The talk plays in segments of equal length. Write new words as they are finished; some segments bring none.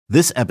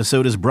This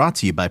episode is brought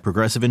to you by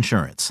Progressive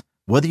Insurance.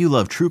 Whether you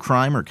love true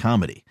crime or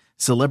comedy,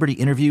 celebrity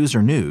interviews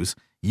or news,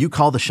 you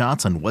call the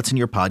shots on what's in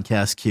your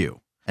podcast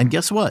queue. And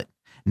guess what?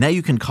 Now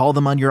you can call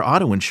them on your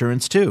auto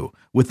insurance too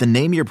with the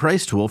Name Your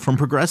Price tool from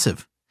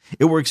Progressive.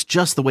 It works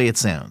just the way it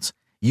sounds.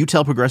 You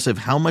tell Progressive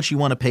how much you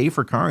want to pay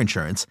for car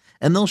insurance,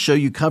 and they'll show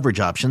you coverage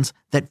options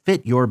that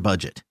fit your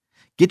budget.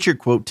 Get your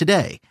quote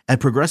today at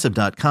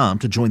Progressive.com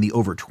to join the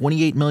over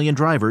 28 million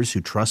drivers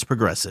who trust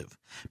Progressive.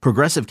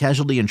 Progressive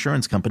Casualty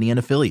Insurance Company and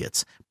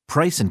Affiliates.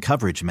 Price and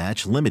coverage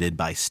match limited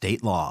by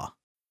state law.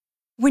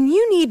 When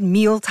you need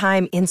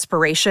mealtime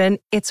inspiration,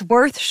 it's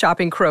worth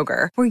shopping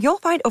Kroger, where you'll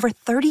find over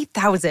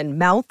 30,000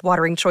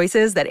 mouth-watering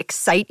choices that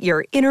excite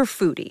your inner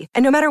foodie.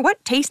 And no matter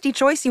what tasty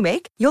choice you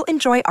make, you'll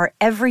enjoy our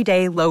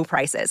everyday low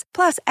prices,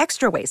 plus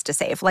extra ways to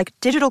save, like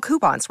digital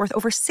coupons worth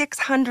over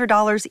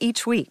 $600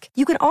 each week.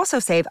 You can also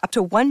save up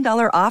to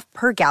 $1 off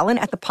per gallon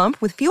at the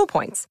pump with fuel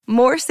points.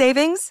 More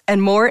savings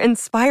and more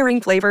inspiring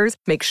flavors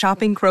make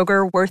shopping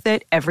Kroger worth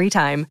it every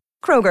time.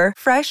 Kroger,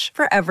 fresh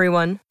for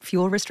everyone.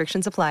 Fuel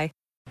restrictions apply.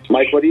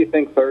 Mike, what do you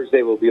think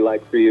Thursday will be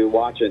like for you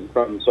watching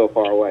from so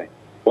far away?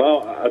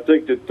 Well, I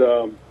think that,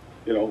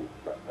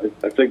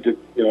 I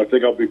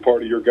think I'll be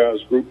part of your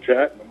guys' group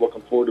chat, and I'm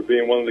looking forward to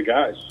being one of the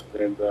guys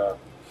and,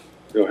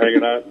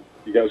 hanging out.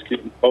 You guys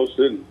keep me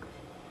posted. And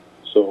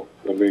so,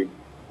 and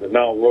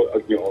now,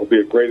 it'll be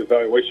a great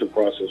evaluation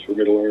process for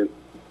me to learn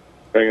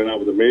hanging out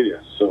with the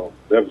media. So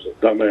that was a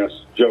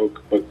dumbass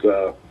joke, but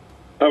I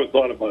haven't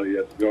thought about it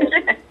yet, to be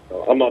honest.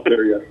 I'm not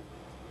there yet.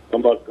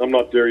 I'm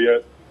not there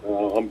yet.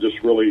 I'm just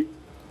really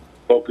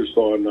focused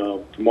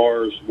on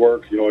tomorrow's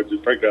work. I was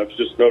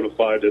just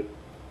notified that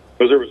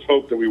because there was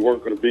hope that we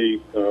weren't going to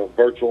be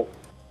virtual.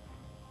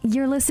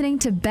 You're listening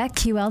to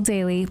BetQL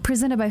Daily,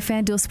 presented by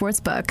FanDuel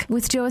Sportsbook,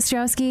 with Joe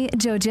Ostrowski,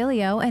 Joe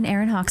Giglio, and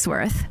Aaron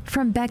Hawksworth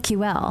from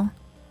BetQL.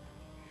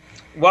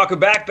 Welcome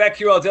back.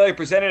 BetQL Daily,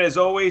 presented as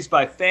always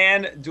by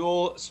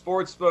FanDuel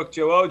Sportsbook.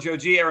 Joe O, Joe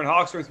G, Aaron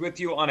Hawksworth with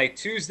you on a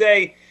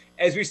Tuesday.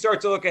 As we start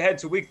to look ahead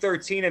to Week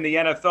 13 in the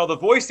NFL, the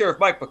voice there of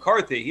Mike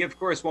McCarthy, he, of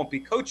course, won't be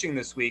coaching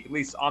this week, at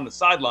least on the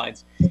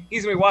sidelines.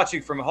 He's going to be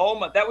watching from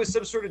home. That was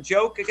some sort of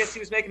joke, I guess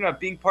he was making about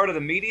being part of the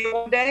media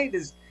one day.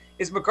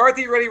 Is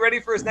McCarthy ready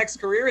for his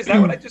next career? Is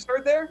that what I just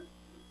heard there?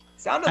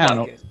 Sounded I don't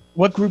like know. it.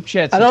 What group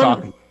chats are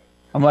talking?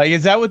 I'm like,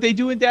 is that what they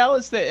do in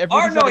Dallas?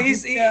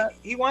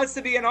 He wants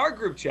to be in our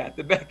group chat,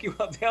 the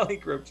BetQL Daily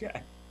group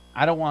chat.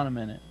 I don't want him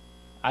in it.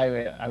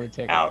 I would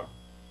take out.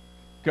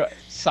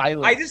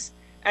 Silence.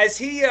 As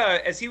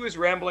he was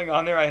rambling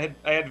on there, I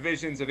had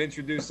visions of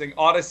introducing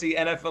Odyssey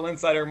NFL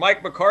insider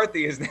Mike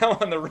McCarthy is now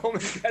on the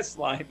Roman guest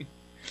line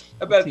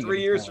about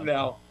 3 years from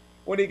now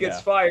when he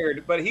gets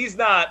fired. But he's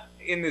not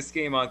in this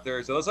game on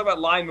Thursday. Let's talk about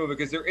line movement,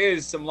 because there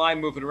is some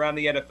line movement around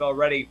the NFL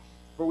ready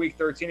for Week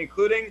 13,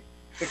 including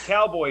the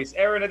Cowboys.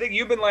 Aaron, I think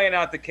you've been laying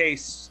out the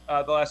case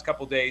the last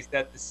couple days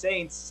that the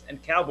Saints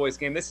and Cowboys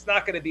game, this is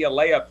not going to be a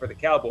layup for the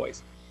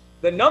Cowboys.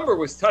 The number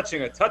was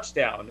touching a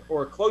touchdown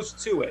or close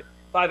to it.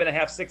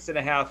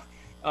 5.5,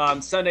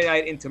 6.5 Sunday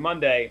night into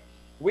Monday.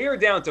 We are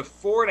down to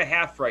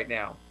 4.5 right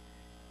now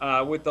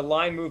with the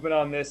line movement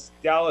on this.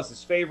 Dallas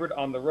is favored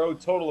on the road,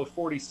 total of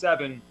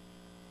 47.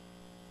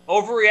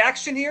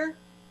 Overreaction here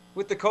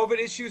with the COVID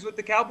issues with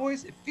the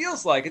Cowboys? It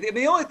feels like it.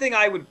 The only thing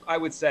I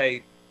would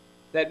say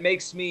that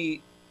makes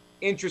me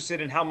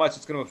interested in how much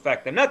it's going to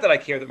affect them, not that I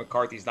care that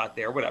McCarthy's not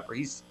there, whatever.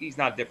 He's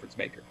not a difference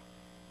maker.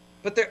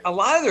 But a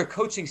lot of their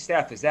coaching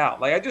staff is out.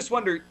 Like, I just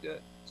wonder...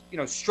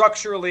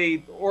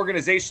 structurally,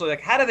 organizationally,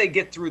 like, how do they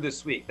get through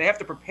this week? They have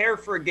to prepare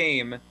for a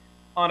game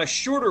on a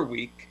shorter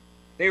week.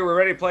 They were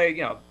ready to play,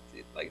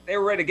 they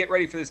were ready to get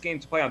ready for this game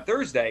to play on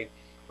Thursday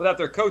without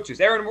their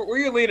coaches. Aaron, where are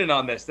you leaning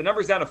on this? The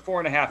number's down to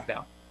 4.5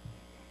 now.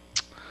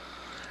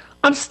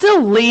 I'm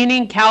still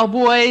leaning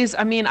Cowboys.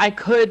 I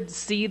could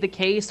see the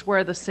case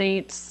where the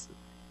Saints,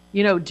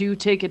 do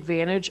take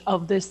advantage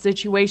of this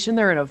situation.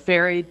 They're in a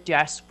very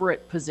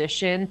desperate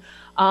position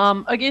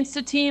against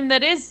a team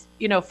that is,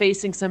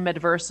 facing some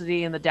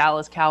adversity in the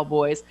Dallas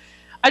Cowboys.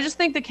 I just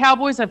think the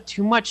Cowboys have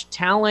too much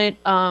talent.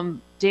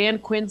 Dan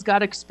Quinn's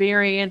got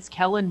experience.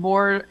 Kellen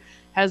Moore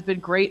has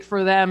been great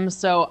for them.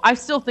 So I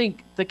still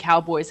think the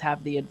Cowboys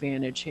have the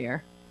advantage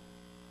here.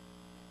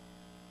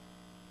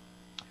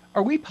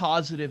 Are we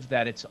positive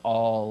that it's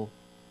all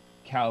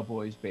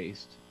Cowboys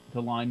based,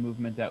 the line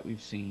movement that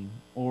we've seen?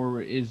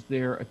 Or is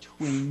there a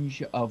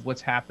twinge of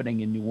what's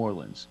happening in New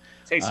Orleans?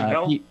 Taysom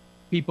Hill?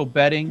 People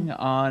betting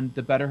on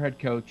the better head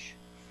coach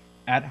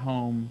at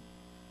home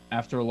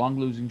after a long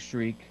losing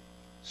streak,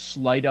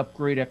 slight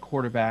upgrade at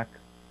quarterback.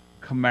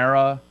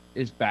 Kamara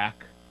is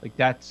back. Like,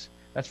 that's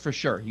for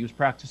sure. He was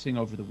practicing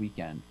over the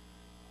weekend.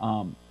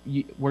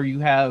 Where you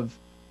have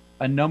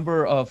a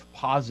number of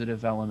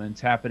positive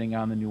elements happening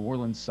on the New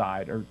Orleans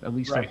side, or at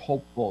least are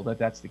hopeful that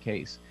that's the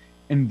case.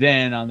 And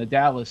then on the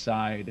Dallas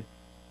side,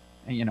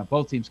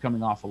 both teams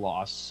coming off a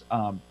loss.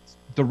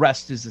 The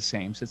rest is the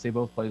same since they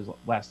both played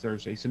last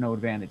Thursday, so no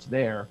advantage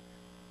there.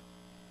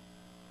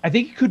 I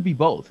think it could be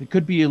both. It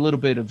could be a little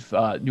bit of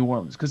New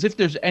Orleans, because if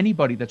there's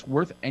anybody that's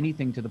worth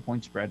anything to the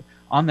point spread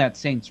on that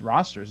Saints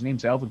roster, his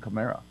name's Alvin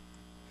Kamara.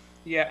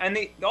 Yeah, and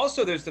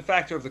also there's the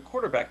factor of the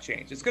quarterback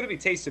change. It's going to be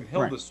Taysom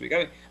Hill this week.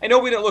 I know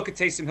we don't look at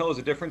Taysom Hill as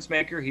a difference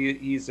maker.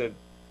 He's a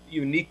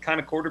unique kind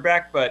of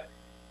quarterback, but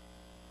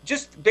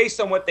just based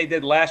on what they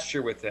did last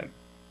year with him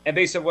and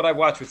based on what I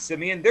watched with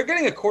Simeon, they're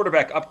getting a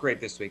quarterback upgrade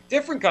this week.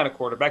 Different kind of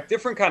quarterback,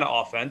 different kind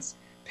of offense.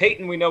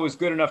 Peyton, we know, is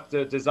good enough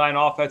to design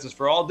offenses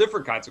for all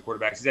different kinds of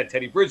quarterbacks. He's had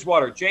Teddy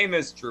Bridgewater,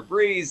 Jameis, Drew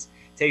Brees,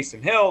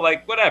 Taysom Hill,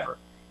 like whatever.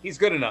 He's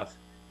good enough.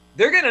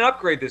 They're getting an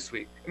upgrade this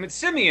week. I mean,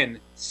 Simeon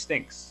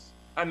stinks.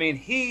 I mean,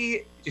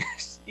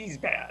 he's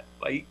bad.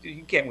 Like,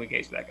 you can't win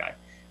games with that guy.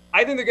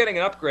 I think they're getting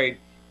an upgrade.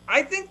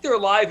 I think they're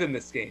live in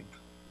this game.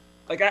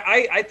 Like,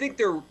 I think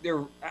they're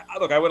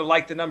look, I would have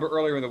liked the number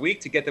earlier in the week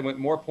to get them with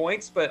more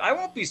points, but I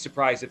won't be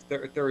surprised if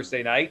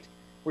Thursday night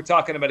we're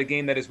talking about a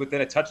game that is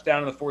within a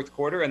touchdown in the fourth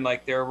quarter and,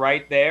 like, they're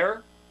right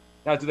there.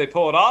 Now, do they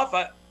pull it off?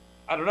 I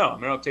don't know. I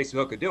don't know if Taysom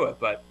Hill could do it,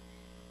 but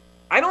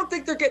I don't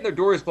think they're getting their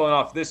doors blown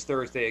off this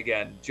Thursday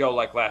again, Joe,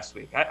 like last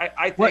week.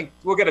 I think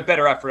we'll get a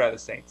better effort out of the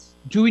Saints.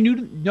 Do we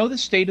know the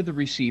state of the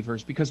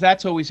receivers? Because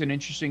that's always an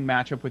interesting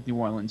matchup with New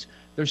Orleans.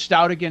 They're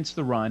stout against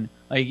the run.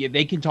 Like,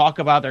 they can talk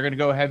about they're going to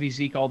go heavy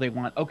Zeke all they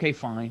want. Okay,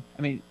 fine.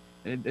 I mean,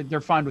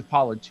 they're fine with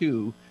Pollard,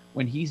 too,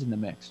 when he's in the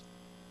mix.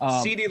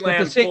 CeeDee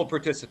Lamb, full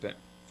participant.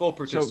 Full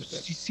participant.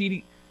 So,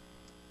 CeeDee,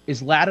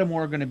 is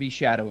Lattimore going to be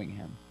shadowing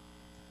him?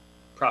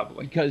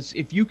 Probably. Because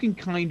if you can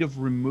kind of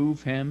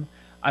remove him,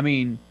 I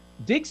mean,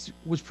 Diggs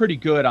was pretty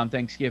good on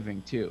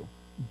Thanksgiving, too.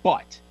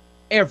 But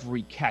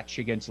every catch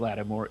against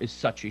Lattimore is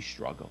such a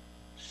struggle.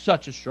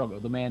 Such a struggle.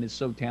 The man is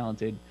so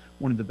talented,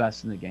 one of the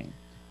best in the game.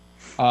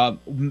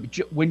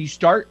 When you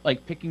start,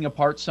 like, picking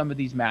apart some of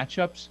these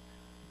matchups,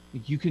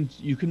 you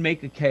can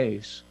make a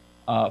case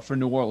for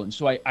New Orleans.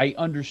 So I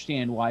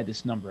understand why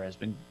this number has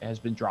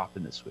been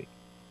dropping this week.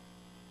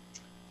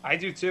 I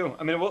do, too.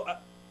 I mean,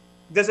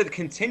 does it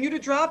continue to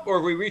drop, or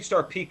have we reached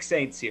our peak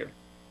Saints here?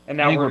 And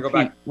now we're going to go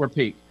back. We're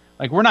peak.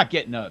 Like, we're not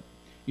getting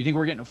you think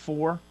we're getting a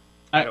 4?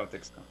 I don't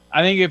think so.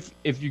 I think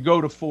if you go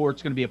to 4,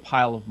 it's going to be a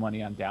pile of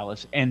money on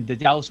Dallas. And the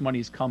Dallas money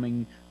is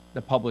coming,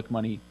 the public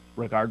money,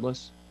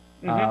 regardless,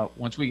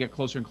 once we get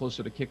closer and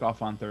closer to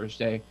kickoff on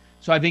Thursday.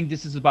 So I think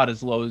this is about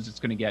as low as it's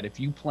going to get.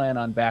 If you plan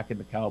on backing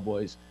the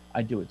Cowboys,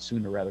 I'd do it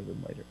sooner rather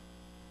than later.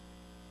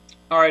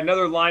 All right,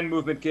 another line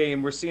movement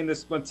game. We're seeing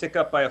this one tick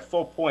up by a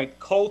full point.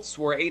 Colts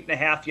were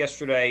 8.5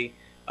 yesterday.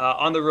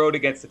 On the road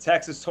against the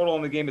Texans. Total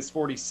in the game is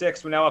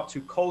 46. We're now up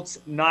to Colts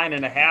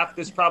 9.5.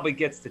 This probably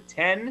gets to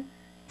 10.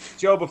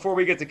 Joe, before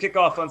we get to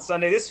kickoff on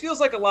Sunday, this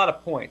feels like a lot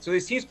of points. So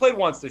these teams played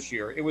once this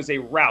year. It was a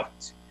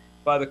rout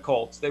by the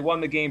Colts. They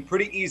won the game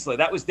pretty easily.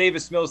 That was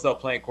Davis Mills, though,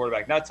 playing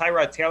quarterback. Now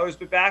Tyrod Taylor's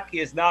been back. He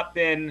has not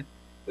been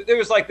 – there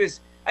was like this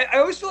 – I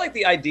always feel like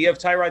the idea of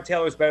Tyrod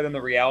Taylor is better than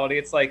the reality.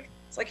 It's like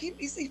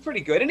he's pretty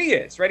good, and he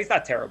is, right? He's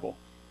not terrible.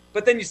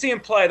 But then you see him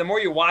play. The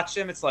more you watch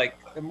him, it's like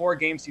the more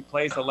games he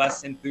plays, the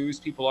less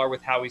enthused people are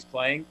with how he's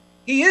playing.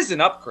 He is an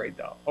upgrade,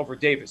 though, over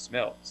Davis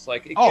Mills.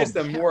 Like, it gives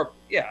them more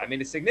 – yeah, I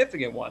mean, a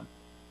significant one.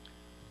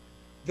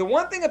 The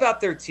one thing about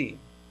their team,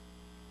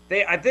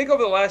 I think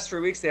over the last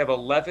 3 weeks they have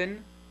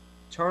 11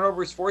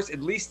 turnovers forced,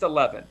 at least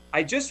 11.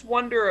 I just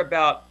wonder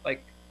about,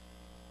 like,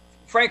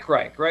 Frank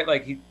Reich, right?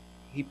 Like,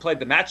 he played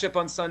the matchup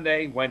on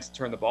Sunday, went to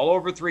turn the ball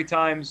over 3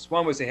 times.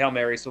 One was a Hail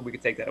Mary, so we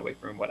could take that away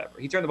from him, whatever.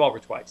 He turned the ball over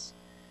twice.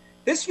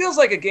 This feels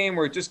like a game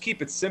where just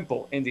keep it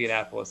simple,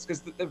 Indianapolis,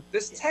 because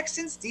this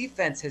Texans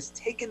defense has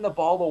taken the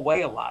ball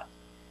away a lot.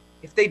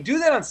 If they do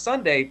that on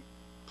Sunday,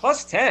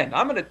 plus 10,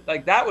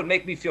 that would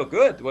make me feel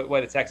good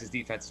what the Texas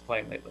defense is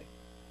playing lately.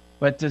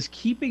 But does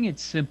keeping it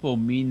simple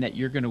mean that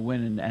you're going to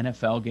win an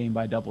NFL game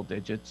by double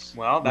digits?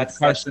 Well, that's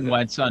Carson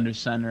Wentz under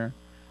center.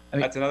 I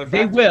mean, that's another factor.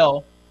 They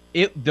will.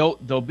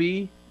 They'll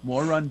be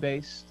more run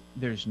based.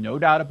 There's no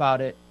doubt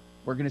about it.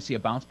 We're going to see a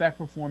bounce back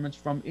performance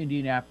from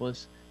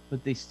Indianapolis.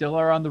 But they still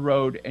are on the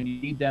road, and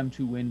you need them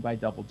to win by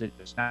double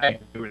digits. Now,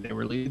 they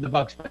were leading the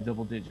Bucs by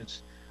double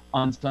digits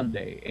on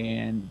Sunday,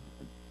 and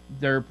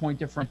their point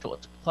differential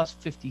is plus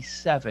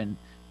 57,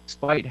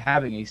 despite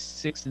having a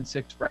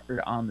 6-6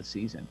 record on the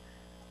season.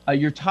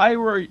 Your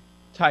Tyrod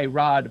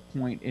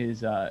point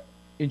is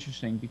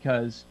interesting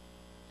because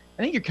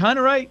I think you're kind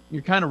of right,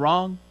 you're kind of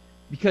wrong,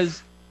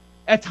 because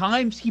at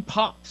times he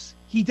pops,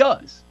 he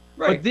does.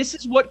 Right. But this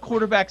is what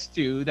quarterbacks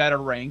do that are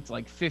ranked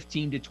like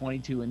 15 to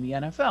 22 in the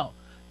NFL.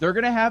 They're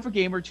going to have a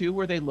game or two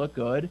where they look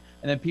good,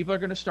 and then people are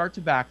going to start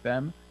to back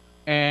them,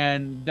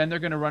 and then they're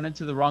going to run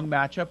into the wrong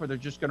matchup, or they're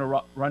just going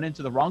to run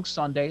into the wrong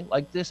Sunday,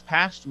 like this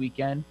past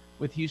weekend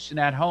with Houston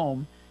at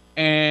home,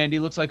 and he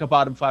looks like a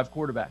bottom 5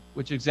 quarterback,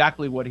 which is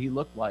exactly what he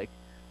looked like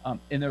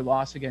in their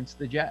loss against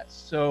the Jets.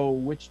 So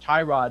which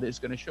Tyrod is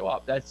going to show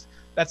up? That's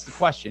the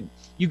question.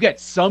 You get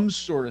some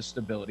sort of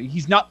stability.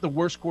 He's not the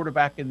worst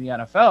quarterback in the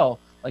NFL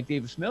like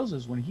Davis Mills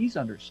is when he's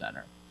under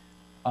center.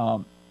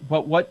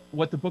 But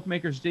what the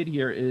bookmakers did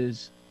here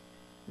is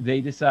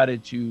they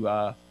decided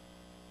to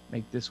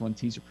make this one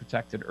teaser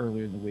protected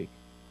earlier in the week.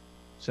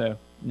 So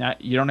Now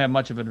you don't have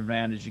much of an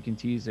advantage. You can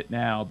tease it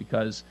now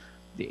because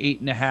the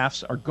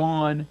 8.5s are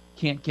gone.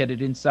 Can't get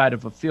it inside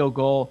of a field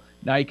goal.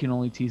 Now you can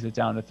only tease it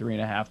down to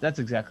 3.5. That's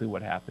exactly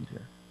what happened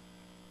here.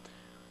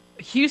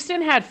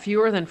 Houston had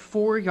fewer than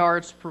 4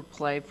 yards per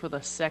play for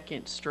the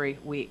second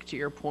straight week, to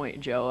your point,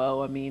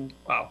 Joe. I mean,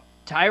 wow.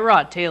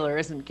 Tyrod Taylor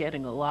isn't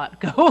getting a lot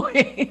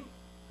going.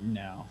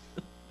 No.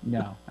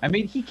 I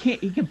mean, he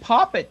can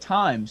pop at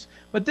times,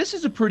 but this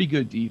is a pretty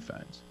good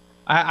defense.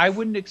 I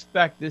wouldn't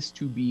expect this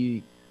to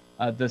be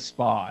the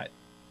spot.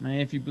 I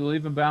mean, if you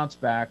believe in bounce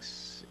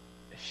backs,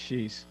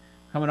 she's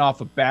coming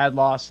off a bad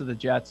loss to the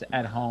Jets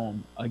at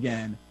home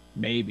again.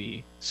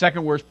 Maybe.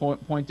 Second worst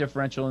point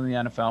differential in the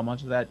NFL,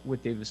 much of that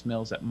with Davis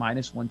Mills at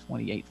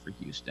 -128 for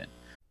Houston.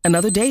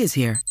 Another day is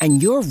here,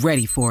 and you're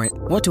ready for it.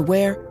 What to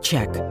wear?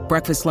 Check.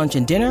 Breakfast, lunch,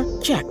 and dinner?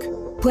 Check.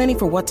 Planning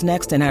for what's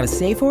next and how to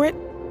save for it?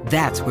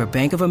 That's where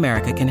Bank of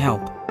America can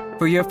help.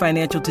 For your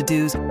financial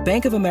to-dos,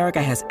 Bank of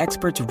America has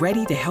experts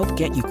ready to help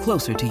get you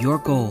closer to your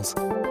goals.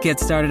 Get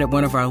started at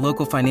one of our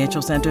local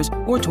financial centers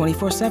or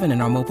 24/7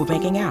 in our mobile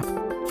banking app.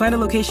 Find a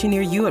location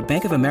near you at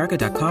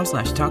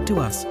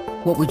bankofamerica.com/talktous.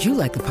 What would you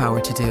like the power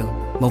to do?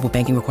 Mobile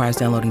banking requires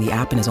downloading the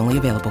app and is only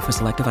available for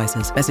select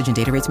devices. Message and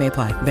data rates may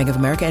apply. Bank of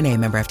America NA,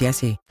 member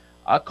FDIC.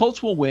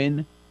 Colts will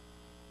win,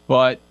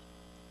 but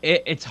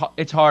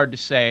it's hard to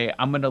say.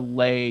 I'm going to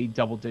lay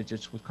double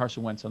digits with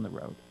Carson Wentz on the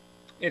road.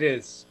 It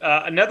is.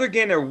 Another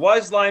game, there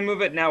was line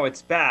movement. Now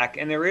it's back,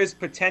 and there is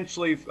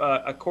potentially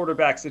a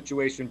quarterback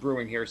situation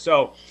brewing here.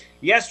 So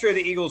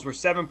yesterday, the Eagles were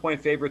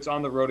 7-point favorites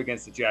on the road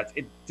against the Jets.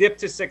 It dipped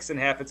to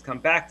 6.5. It's come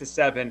back to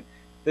 7.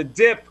 The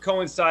dip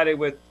coincided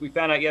with, we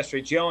found out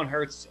yesterday, Jalen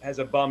Hurts has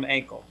a bum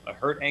ankle. A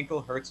hurt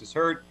ankle. Hurts is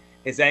hurt.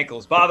 His ankle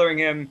is bothering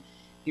him.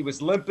 He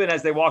was limping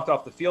as they walked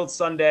off the field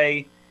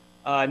Sunday.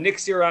 Nick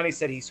Sirianni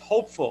said he's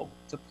hopeful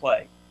to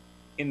play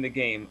in the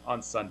game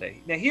on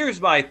Sunday. Now, here's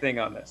my thing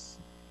on this.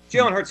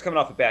 Jalen Hurts coming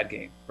off a bad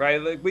game,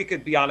 right? Like, we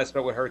could be honest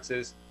about what Hurts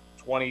is.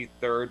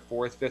 23rd,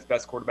 4th, 5th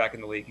best quarterback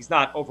in the league. He's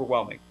not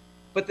overwhelming.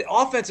 But the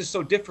offense is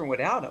so different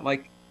without him.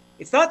 Like,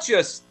 it's not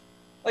just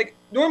 – like,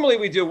 normally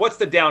we do, what's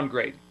the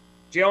downgrade?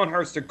 Jalen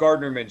Hurts to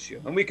Gardner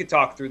Minshew. And we could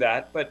talk through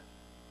that. But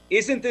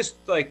isn't this,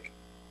 like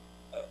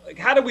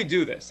how do we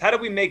do this? How do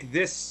we make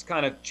this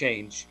kind of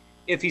change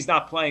if he's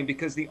not playing?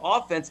 Because the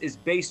offense is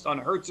based on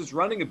Hurts'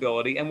 running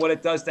ability and what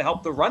it does to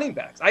help the running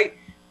backs.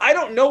 I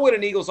don't know what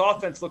an Eagles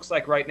offense looks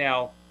like right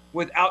now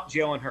without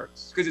Jalen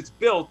Hurts because it's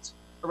built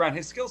around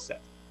his skill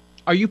set.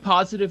 Are you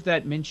positive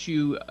that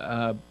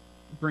Minshew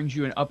brings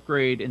you an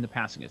upgrade in the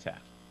passing attack?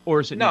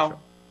 Or is it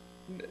neutral?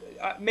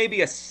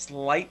 Maybe a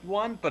slight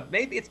one, but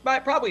maybe it's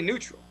probably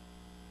neutral.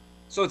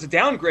 So it's a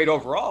downgrade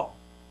overall.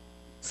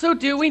 So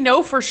do we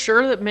know for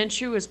sure that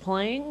Minshew is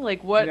playing?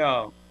 Like what?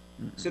 No.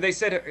 So they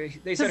said.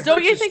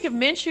 Don't you think if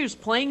Minshew's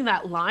playing,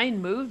 that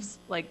line moves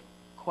like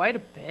quite a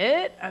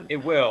bit?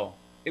 It will.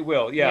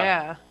 Yeah.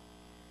 Yeah.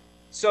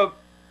 So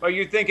are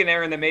you thinking,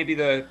 Aaron, that maybe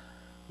the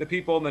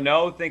people in the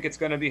know think it's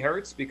going to be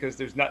Hurts because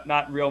there's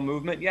not real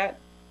movement yet?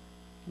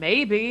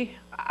 Maybe.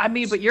 I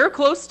mean, but you're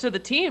close to the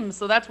team,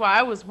 so that's why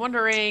I was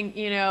wondering,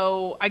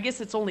 I guess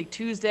it's only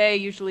Tuesday.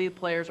 Usually the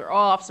players are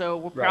off, so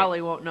we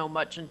probably won't know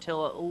much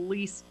until at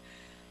least,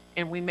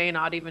 and we may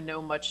not even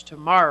know much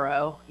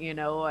tomorrow.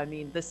 I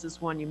mean, this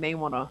is one you may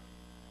want to.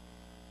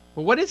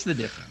 Well, what is the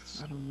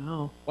difference? I don't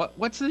know.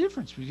 What's the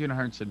difference between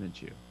Hurts and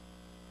Minshew?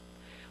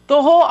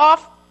 The whole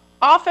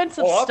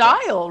offensive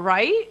style,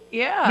 right?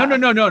 Yeah.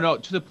 No.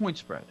 To the point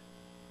spread.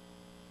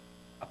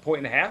 1.5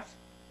 points?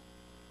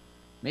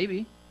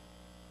 Maybe.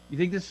 You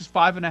think this is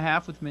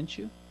 5.5 with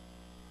Minshew?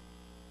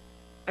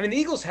 I mean, the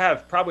Eagles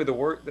have probably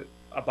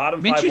a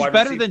bottom five. Minshew's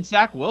better than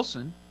Zach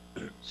Wilson.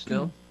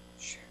 Still,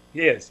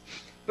 he is.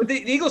 But the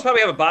Eagles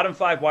probably have a bottom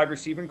 5 wide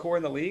receiving core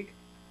in the league.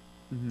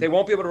 Mm-hmm. They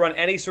won't be able to run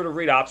any sort of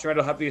read option. Right?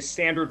 It'll have to be a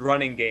standard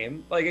running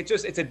game. Like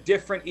it's a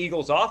different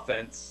Eagles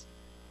offense.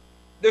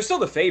 They're still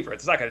the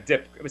favorites. It's not going to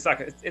dip.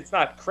 It's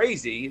not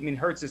crazy. I mean,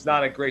 Hurts is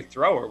not a great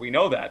thrower. We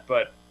know that,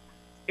 but.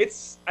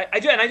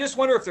 I just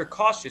wonder if they're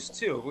cautious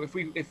too.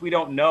 If we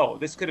don't know,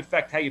 this could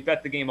affect how you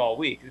bet the game all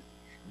week.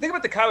 Think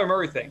about the Kyler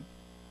Murray thing.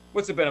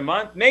 What's it been, a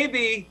month?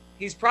 Maybe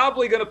he's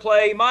probably going to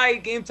play my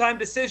game time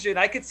decision.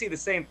 I could see the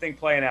same thing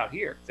playing out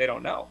here. They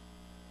don't know.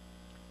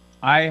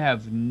 I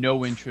have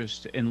no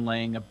interest in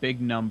laying a big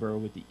number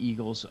with the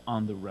Eagles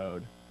on the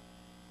road.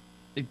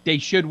 They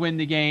should win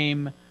the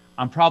game.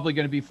 I'm probably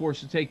going to be forced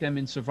to take them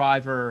in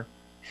Survivor,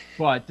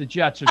 but the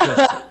Jets are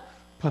just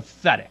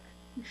pathetic.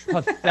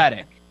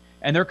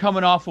 And they're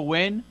coming off a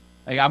win.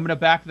 Like, I'm going to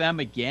back them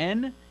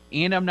again,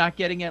 and I'm not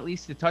getting at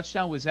least a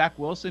touchdown with Zach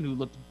Wilson, who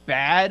looked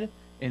bad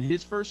in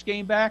his first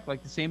game back,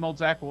 like the same old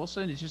Zach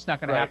Wilson. It's just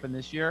not going to happen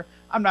this year.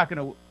 I'm not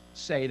going to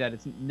say that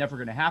it's never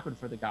going to happen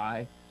for the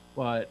guy,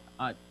 but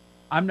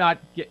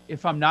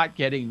if I'm not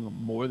getting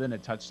more than a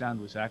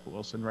touchdown with Zach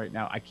Wilson right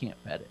now, I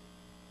can't bet it.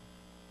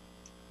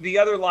 The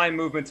other line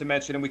movement to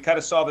mention, and we kind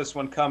of saw this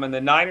one coming, the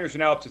Niners are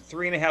now up to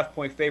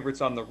 3.5-point favorites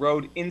on the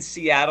road in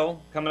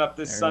Seattle coming up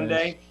this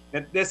Sunday.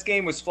 This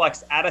game was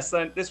flexed out of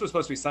this was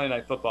supposed to be Sunday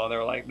Night Football, and they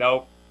were like,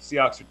 nope,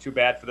 Seahawks are too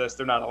bad for this.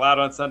 They're not allowed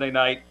on Sunday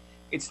night.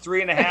 It's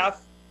 3.5.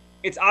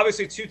 It's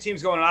obviously two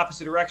teams going in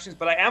opposite directions,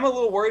 but I am a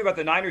little worried about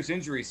the Niners'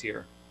 injuries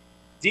here.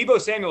 Deebo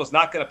Samuel is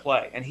not going to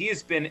play, and he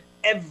has been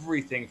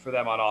everything for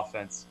them on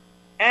offense.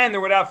 And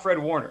they're without Fred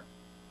Warner.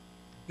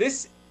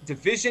 This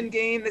division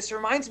game, this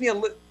reminds me a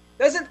little,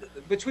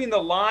 between the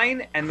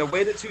line and the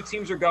way the two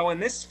teams are going,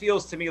 this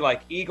feels to me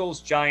like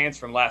Eagles-Giants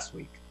from last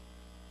week.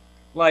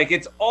 Like,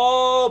 it's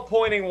all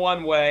pointing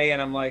one way,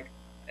 and I'm like,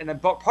 and then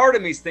part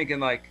of me is thinking,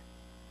 like,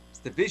 it's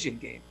a division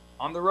game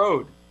on the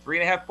road,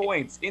 3.5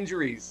 points,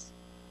 injuries.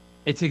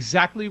 It's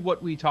exactly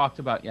what we talked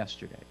about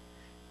yesterday.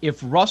 If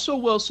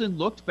Russell Wilson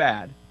looked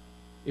bad,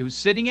 it was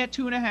sitting at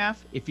 2.5.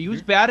 If he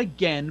was bad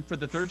again for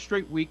the third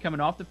straight week coming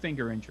off the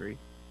finger injury,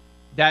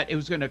 that it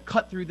was going to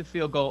cut through the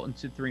field goal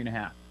into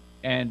 3.5.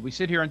 And we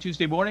sit here on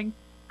Tuesday morning,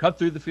 cut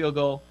through the field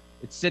goal,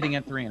 it's sitting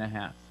at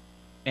 3.5.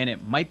 And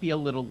it might be a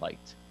little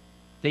light.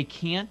 They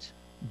can't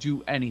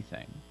do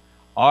anything.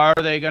 Are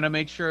they going to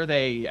make sure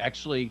they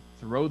actually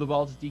throw the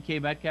ball to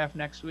DK Metcalf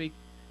next week?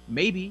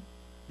 Maybe.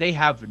 They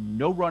have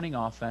no running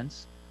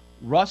offense.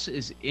 Russ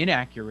is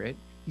inaccurate.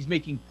 He's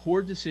making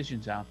poor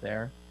decisions out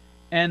there.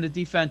 And the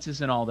defense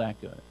isn't all that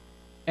good.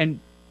 And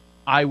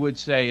I would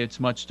say it's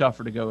much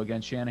tougher to go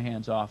against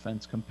Shanahan's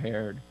offense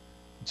compared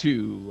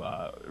to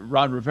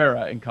Ron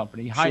Rivera and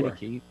company. Sure.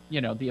 Heineke,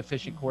 the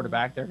efficient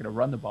quarterback. They're going to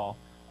run the ball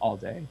all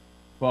day.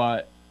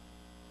 But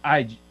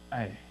I'm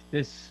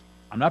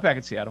not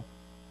backing Seattle.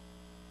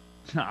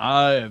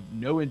 I have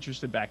no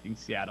interest in backing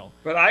Seattle.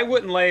 But I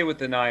wouldn't lay with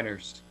the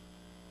Niners.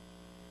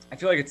 I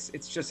feel like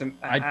it's just I'm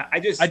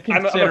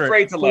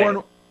afraid to lay.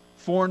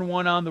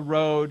 4-1 on the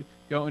road.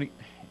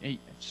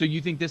 So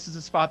you think this is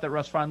a spot that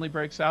Russ finally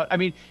breaks out? I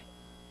mean,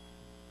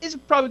 is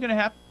it probably going to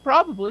happen?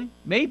 Probably,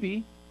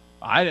 maybe.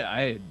 I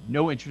had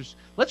no interest.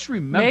 Let's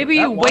remember. Maybe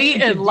you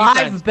wait and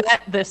live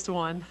bet this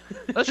one.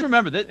 Let's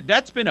remember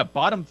that's been a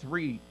bottom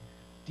 3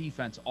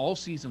 defense all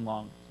season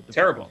long.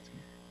 Terrible.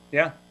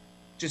 Yeah.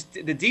 Just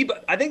the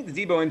Deebo. I think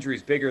the Deebo injury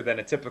is bigger than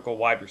a typical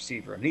wide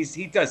receiver. I mean,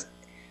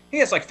 he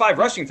has like 5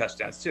 rushing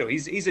touchdowns too.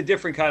 He's a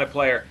different kind of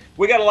player.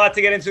 We got a lot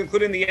to get into,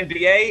 including the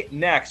NBA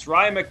next.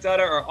 Ryan McDonough,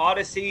 our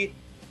Odyssey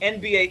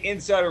NBA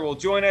insider, will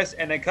join us,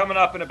 and then coming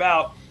up in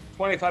about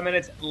 25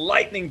 minutes,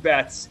 lightning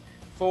bets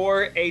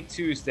for a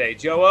Tuesday.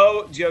 Joe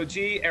O, Joe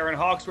G, Aaron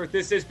Hawksworth.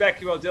 This is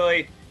BetQL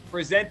Daily,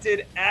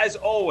 presented as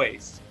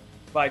always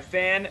by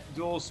FanDuel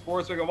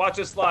Sportsbook. You can watch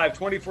us live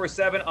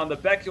 24/7 on the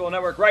BetQL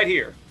Network right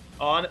here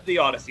on the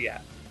Odyssey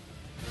app.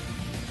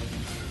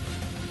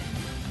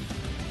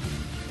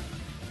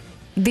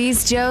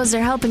 These Joes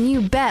are helping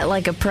you bet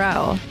like a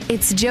pro.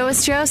 It's Joe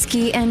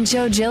Ostrowski and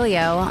Joe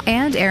Giglio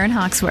and Aaron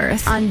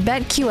Hawksworth on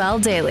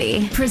BetQL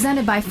Daily,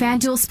 presented by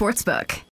FanDuel Sportsbook.